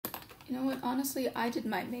You know what, honestly, I did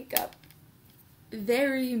my makeup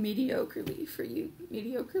very mediocrely for you.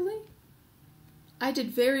 Mediocrely? I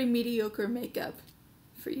did very mediocre makeup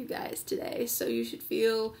for you guys today, so you should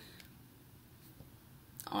feel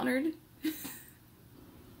honored.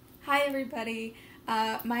 Hi everybody,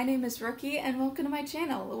 my name is Rookie and welcome to my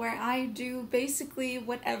channel where I do basically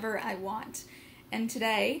whatever I want. And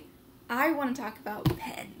today, I want to talk about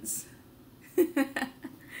pens.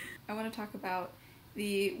 I want to talk about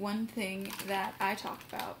the one thing that I talk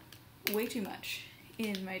about way too much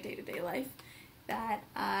in my day-to-day life that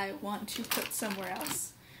I want to put somewhere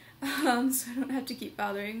else, so I don't have to keep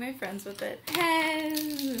bothering my friends with it.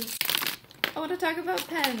 Pens! I want to talk about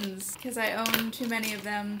pens because I own too many of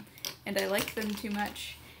them and I like them too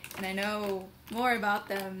much and I know more about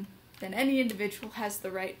them than any individual has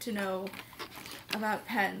the right to know about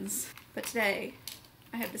pens. But today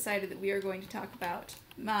I have decided that we are going to talk about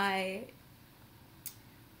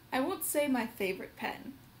I won't say my favorite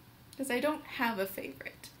pen, because I don't have a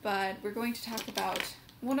favorite, but we're going to talk about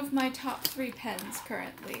one of my top 3 pens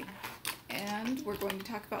currently, and we're going to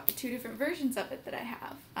talk about the 2 different versions of it that I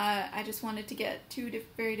have. I just wanted to get 2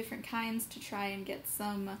 very different kinds to try and get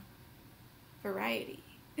some variety,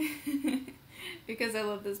 because I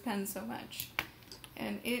love this pen so much.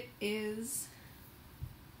 And it is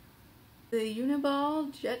the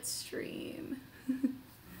Uniball Jetstream.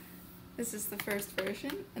 This is the first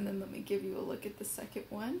version, and then let me give you a look at the second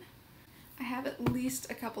one. I have at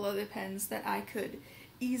least a couple other pens that I could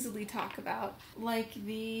easily talk about, like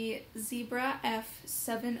the Zebra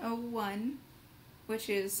F701, which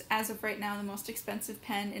is, as of right now, the most expensive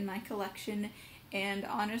pen in my collection, and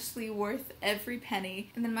honestly worth every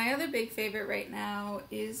penny. And then my other big favorite right now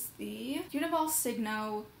is the Uniball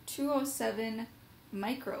Signo 207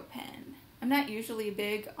 Micro Pen. I'm not usually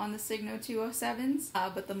big on the Signo 207s,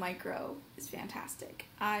 but the Micro is fantastic.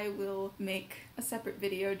 I will make a separate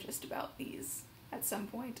video just about these at some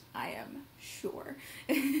point, I am sure.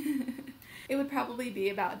 It would probably be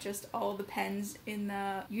about just all the pens in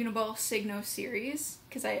the Uniball Signo series,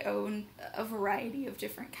 because I own a variety of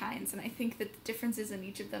different kinds, and I think that the differences in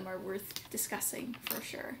each of them are worth discussing for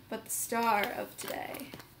sure. But the star of today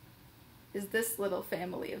is this little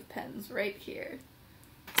family of pens right here.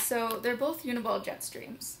 So they're both Uniball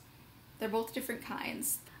Jetstreams. They're both different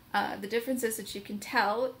kinds. The differences that you can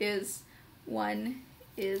tell is one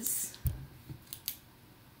is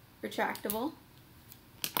retractable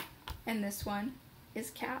and this one is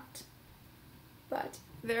capped. But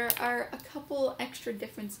there are a couple extra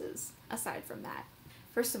differences aside from that.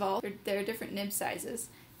 First of all, there are different nib sizes.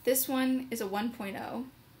 This one is a 1.0,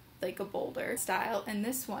 like a bolder style, and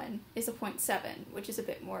this one is a 0.7, which is a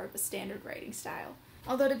bit more of a standard writing style.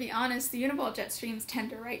 Although, to be honest, the Uniball Jetstreams tend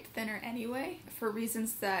to write thinner anyway, for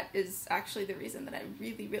reasons that is actually the reason that I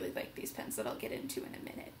really, really like these pens that I'll get into in a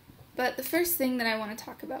minute. But the first thing that I want to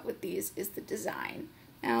talk about with these is the design.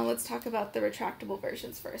 Now let's talk about the retractable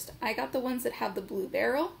versions first. I got the ones that have the blue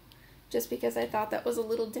barrel, just because I thought that was a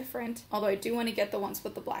little different, although I do want to get the ones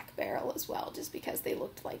with the black barrel as well, just because they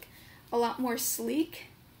looked like a lot more sleek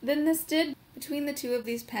than this did. Between the 2 of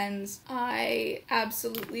these pens, I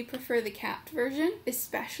absolutely prefer the capped version,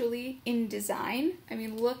 especially in design. I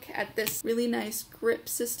mean, look at this really nice grip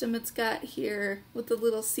system it's got here with the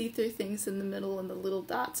little see-through things in the middle and the little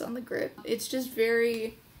dots on the grip. It's just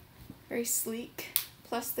very, very sleek.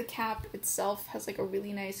 Plus the cap itself has like a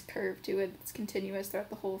really nice curve to it. It's continuous throughout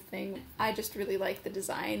the whole thing. I just really like the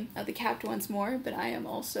design of the capped ones more, but I am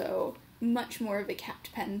also much more of a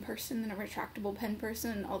capped pen person than a retractable pen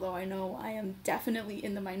person, although I know I am definitely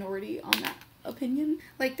in the minority on that opinion.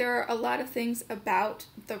 Like, there are a lot of things about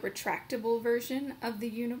the retractable version of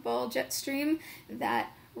the Uniball Jetstream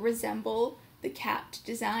that resemble the capped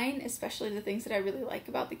design, especially the things that I really like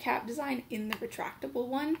about the capped design in the retractable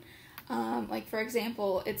one. Like, for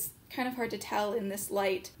example, it's kind of hard to tell in this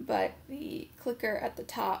light, but the clicker at the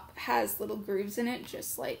top has little grooves in it,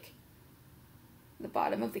 just like the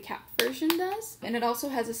bottom of the capped version does. And it also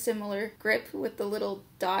has a similar grip with the little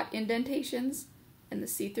dot indentations and the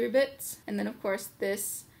see-through bits. And then of course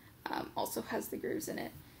this also has the grooves in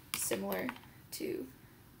it, similar to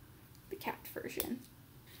the capped version.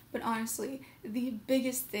 But honestly, the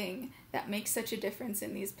biggest thing that makes such a difference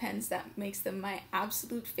in these pens that makes them my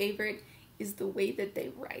absolute favorite is the way that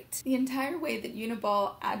they write. The entire way that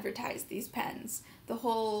Uniball advertised these pens, the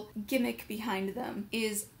whole gimmick behind them,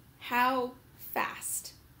 is how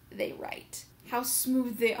fast they write. How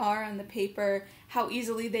smooth they are on the paper, how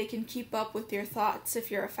easily they can keep up with your thoughts if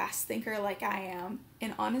you're a fast thinker like I am.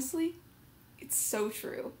 And honestly, it's so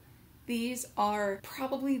true. These are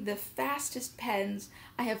probably the fastest pens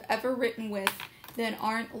I have ever written with that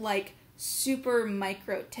aren't like super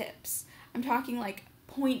micro tips. I'm talking like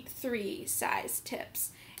 0.3 size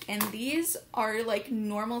tips. And these are like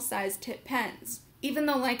normal size tip pens. Even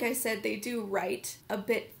though, like I said, they do write a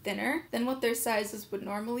bit thinner than what their sizes would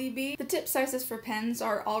normally be, the tip sizes for pens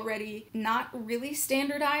are already not really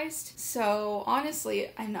standardized, so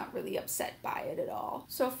honestly, I'm not really upset by it at all.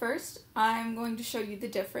 So first, I'm going to show you the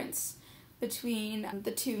difference between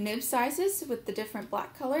the two nib sizes with the different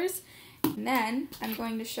black colors, and then I'm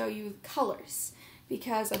going to show you the colors,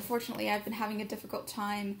 because unfortunately I've been having a difficult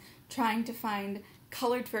time trying to find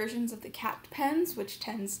colored versions of the capped pens, which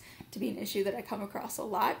tends to be an issue that I come across a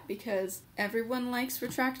lot because everyone likes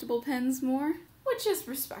retractable pens more, which is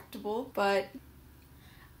respectable, but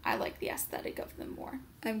I like the aesthetic of them more.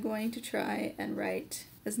 I'm going to try and write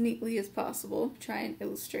as neatly as possible, try and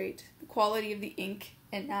illustrate the quality of the ink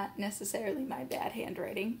and not necessarily my bad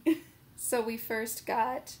handwriting. So we first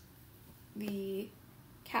got the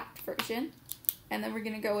capped version, and then we're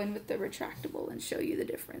going to go in with the retractable and show you the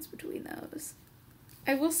difference between those.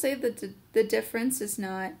 I will say that the difference is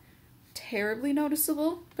not terribly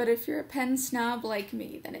noticeable, but if you're a pen snob like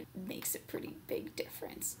me, then it makes a pretty big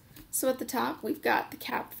difference. So at the top, we've got the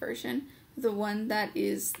capped version, the one that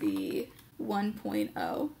is the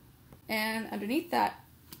 1.0, and underneath that,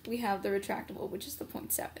 we have the retractable, which is the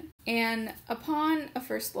 0.7. And upon a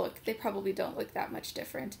first look, they probably don't look that much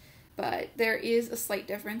different, but there is a slight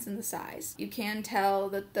difference in the size. You can tell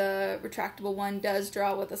that the retractable one does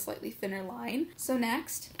draw with a slightly thinner line. So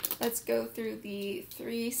next, let's go through the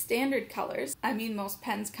 3 standard colors. I mean, most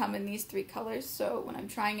pens come in these 3 colors, so when I'm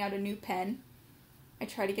trying out a new pen, I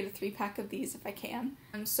try to get a 3-pack of these if I can.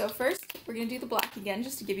 So first, we're going to do the black again,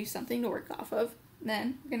 just to give you something to work off of.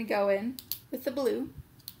 Then, we're going to go in with the blue.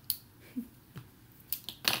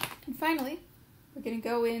 And finally, we're going to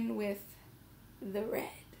go in with the red.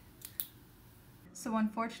 So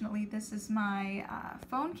unfortunately, this is my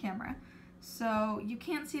phone camera, so you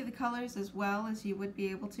can't see the colors as well as you would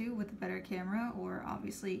be able to with a better camera or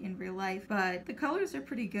obviously in real life, but the colors are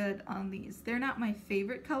pretty good on these. They're not my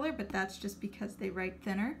favorite color, but that's just because they write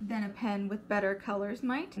thinner than a pen with better colors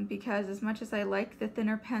might, and because as much as I like the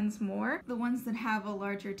thinner pens more, the ones that have a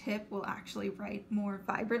larger tip will actually write more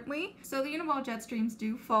vibrantly. So the Uniball Jetstreams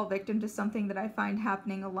do fall victim to something that I find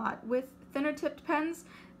happening a lot with thinner tipped pens,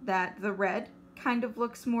 that the red kind of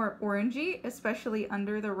looks more orangey, especially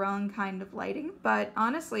under the wrong kind of lighting. But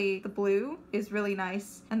honestly, the blue is really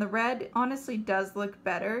nice, and the red honestly does look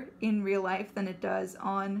better in real life than it does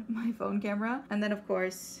on my phone camera. And then of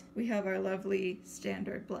course, we have our lovely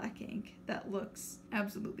standard black ink that looks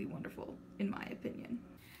absolutely wonderful, in my opinion.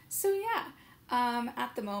 So yeah,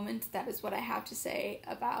 at the moment, that is what I have to say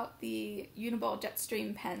about the Uniball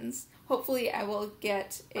Jetstream pens. Hopefully I will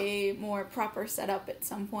get a more proper setup at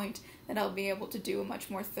some point and I'll be able to do a much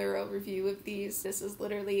more thorough review of these. This is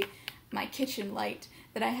literally my kitchen light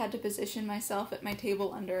that I had to position myself at my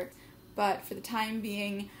table under, but for the time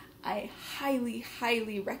being, I highly,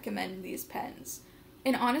 highly recommend these pens.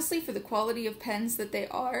 And honestly, for the quality of pens that they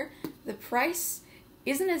are, the price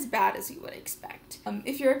isn't as bad as you would expect.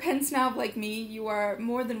 If you're a pen snob like me, you are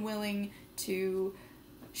more than willing to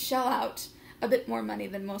shell out a bit more money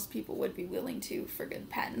than most people would be willing to for good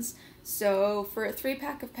pens. So for a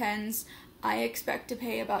 3-pack of pens, I expect to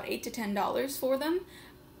pay about $8 to $10 for them,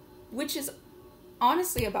 which is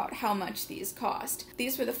honestly about how much these cost.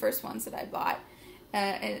 These were the first ones that I bought,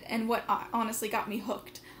 and what honestly got me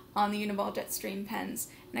hooked on the Uniball Jetstream pens.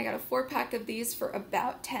 And I got a 4-pack of these for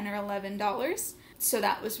about $10 or $11. So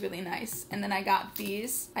that was really nice. And then I got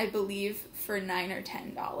these, I believe, for $9 or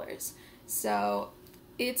 $10. So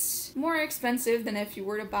it's more expensive than if you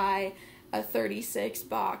were to buy a 36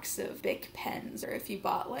 box of Bic pens, or if you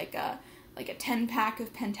bought like a 10-pack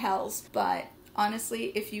of Pentels. But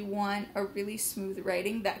honestly, if you want a really smooth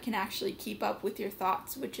writing that can actually keep up with your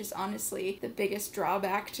thoughts, which is honestly the biggest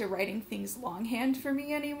drawback to writing things longhand for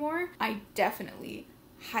me anymore, I definitely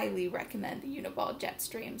highly recommend the Uniball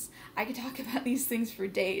Jetstreams. I could talk about these things for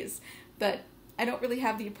days, but I don't really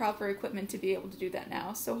have the proper equipment to be able to do that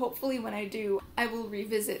now, so hopefully when I do, I will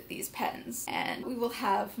revisit these pens, and we will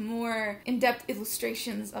have more in-depth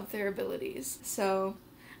illustrations of their abilities. So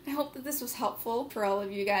I hope that this was helpful for all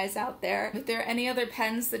of you guys out there. If there are any other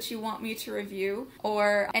pens that you want me to review,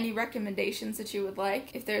 or any recommendations that you would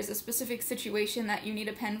like, if there's a specific situation that you need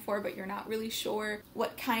a pen for but you're not really sure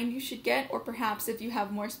what kind you should get, or perhaps if you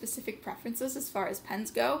have more specific preferences as far as pens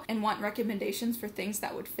go and want recommendations for things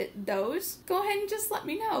that would fit those, go ahead and just let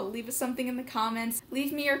me know. Leave us something in the comments.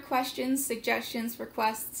 Leave me your questions, suggestions,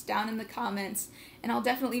 requests down in the comments, and I'll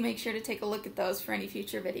definitely make sure to take a look at those for any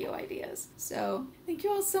future video ideas. So, thank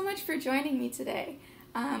you all so much for joining me today.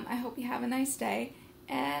 I hope you have a nice day,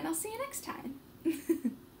 and I'll see you next time.